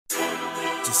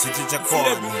ChiCity ChaQuan.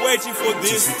 I've been waiting for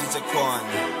this. ChiCity ChaQuan.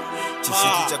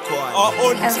 ChiCity ChaQuan. Our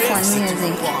own F1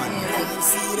 music.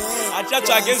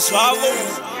 Hatichatsvage zvavo.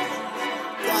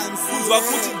 Kunzwa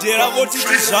kuti Ndera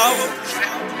votiti zvavo.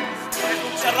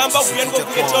 Taramba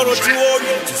kuyanikwa tauro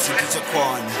tiwome. ChiCity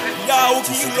ChaQuan. Yaaw,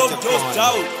 king lock doors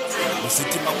down.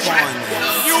 ChiCity ChaQuan.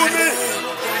 Huey.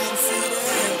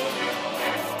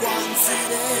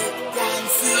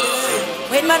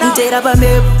 Ndera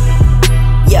PaMap,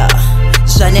 yeah.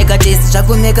 Zvane kaTaste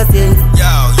zvakumaker sense.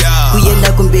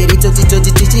 Kuenda kumberi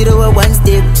toti tichirova one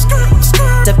step.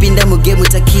 Tapinda mugame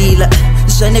takila.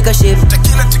 Zvane kashape.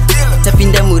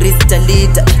 Tapinda murisi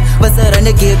talita. Vasara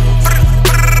negap.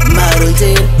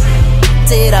 Maronte.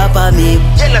 Ndera PaMap.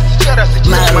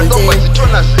 Maronte.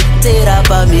 Ndera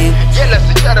PaMap.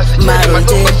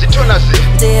 Maronte.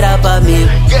 Ndera PaMap.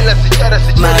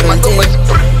 Maronte.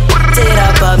 Ndera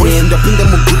PaMap. Ndapinda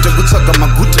muguta kutsvaga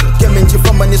maguta keme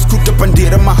nchifamba neskuta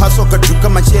pandera mahaso akajuka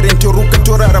machere ntoruka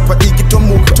torara padiki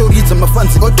tomuka toridza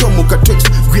mafanzi otomuka tochi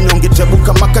gwinonge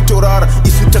tabuka makatorara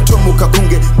isu tatomuka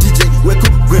kunge DJ weku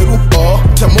gweru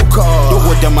tamuka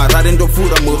ndohoda marare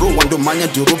ndopfura muruwa ndomhanya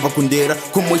dhorobha kundera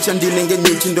kumwecha ndinenge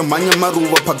nyuchi ndomhanya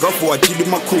maruva pagafu wachidi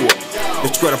makuwa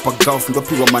ndotyora pagafu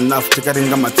ndopiwa manafu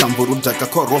takarenga matsamburu dhaka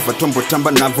korova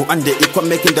tombotamba navhu ande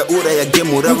ikwameke ndauraya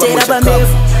gemu rava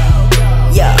muchakafu.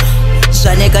 Yeah,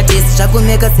 Zvane kaTaste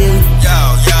zvakumaker sense.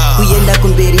 Kuenda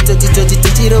kumberi toti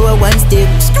tichirova one step.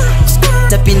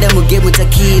 Tapinda mugame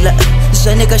takila.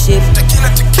 Zvane kashape.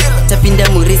 Tapinda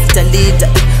murisi talita.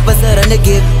 Vasara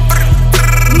negap.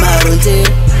 Maronte.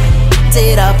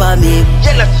 Ndera PaMap.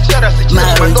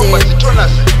 Maronte.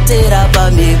 Ndera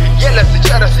PaMap.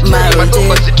 Maronte.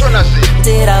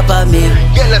 Ndera PaMap.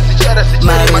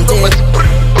 Maronte.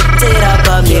 Ndera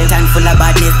PaMap. Antan full of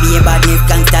badness, be a badness.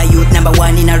 Gangsta youth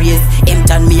 #1 in a race.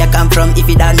 Antan me I come from. If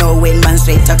you don't know when man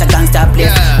straight out a gangsta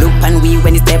place. Look and we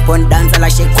when you step on dance, I'll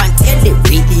shake Quan City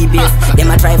with the bass.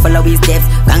 Them a try follow we steps.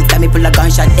 Gangsta me pull a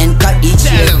gunshot and cut each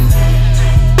year.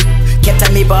 Kept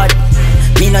on me bad.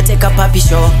 Me not take a papi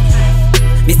show.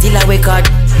 Me still a wake up.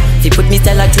 They put me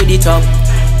style to the top.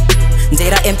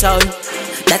 Ndera M-Town.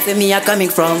 That's where me a coming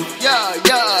from.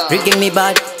 Rigging me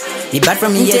bad. Me bad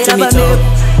from me here to me top.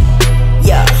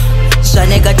 Yeah,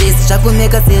 Zvane kaTaste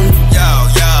zvakumaker sense.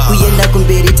 Kuenda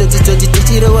kumberi toti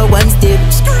tichirova one step.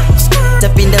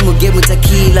 Tapinda mugame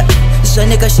takila.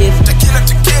 Zvane kashape.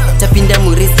 Tapinda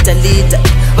murisi talita.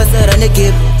 Vasara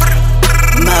negap.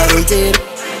 Maronte.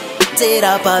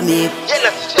 Ndera PaMap.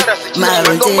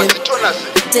 Maronte.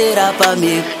 Ndera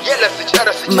PaMap.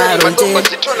 Maronte.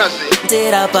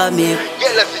 Ndera PaMap.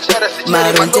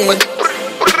 Maronte.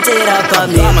 Ndera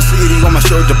PaMap. I'm a city on my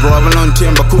shoulder, bro. I'm on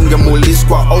timber, kunge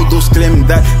muliswa. All those claim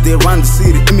that they run the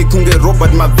city. Imi kunge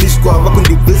Robert Maviskwa.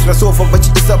 Vakundi bisra sofa,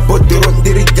 vachitisa bodero.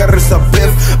 Ndiri garisa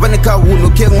bev. Vaneka uno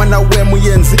keng wana we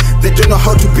muyenzi. They don't know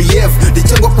how to behave. They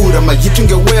chango pura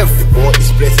majitunge wave. Boy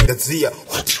is blessing the zia.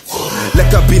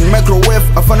 Like I've been microwave.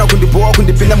 Afana kundi boa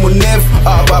kundi pina munev.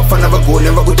 Afana vagone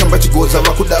vakutamba chigoza.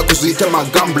 Vakuda kuzita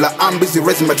magambla. I'm busy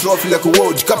raising my trophy like a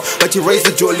World Cup. But you raise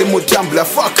the jolly mutambla.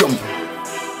 Fuck 'em.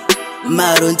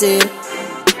 Maronte.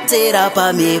 Ndera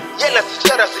PaMap.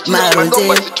 Maronte.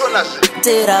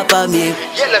 Ndera PaMap.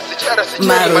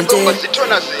 Maronte.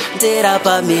 Ndera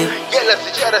PaMap.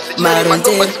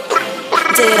 Maronte.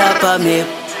 Ndera PaMap.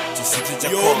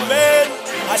 Yo man,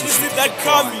 I didn't see that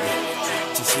coming.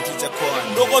 ChiCity ChaQuan.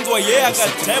 No Kunzwa, yeah, I got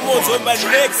diamonds on my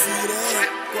neck.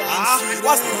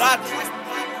 What's that?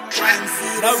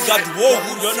 Now we got woe,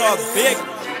 you don't know how big.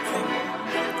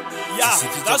 Yeah,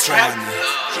 that's right.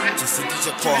 ChiCity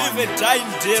ChaQuan. Live and die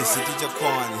in death. ChiCity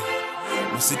ChaQuan.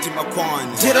 ChiCity ChaQuan.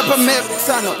 Ndera PaMap,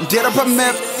 sano, Ndera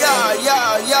PaMap,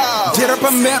 yeah. Ndera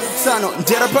PaMap, sano,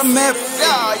 Ndera PaMap,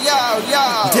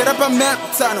 yeah. Ndera PaMap,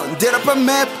 sano, Ndera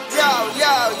PaMap,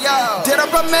 yeah. Ndera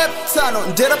PaMap, sano,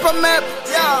 Ndera PaMap,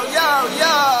 yeah.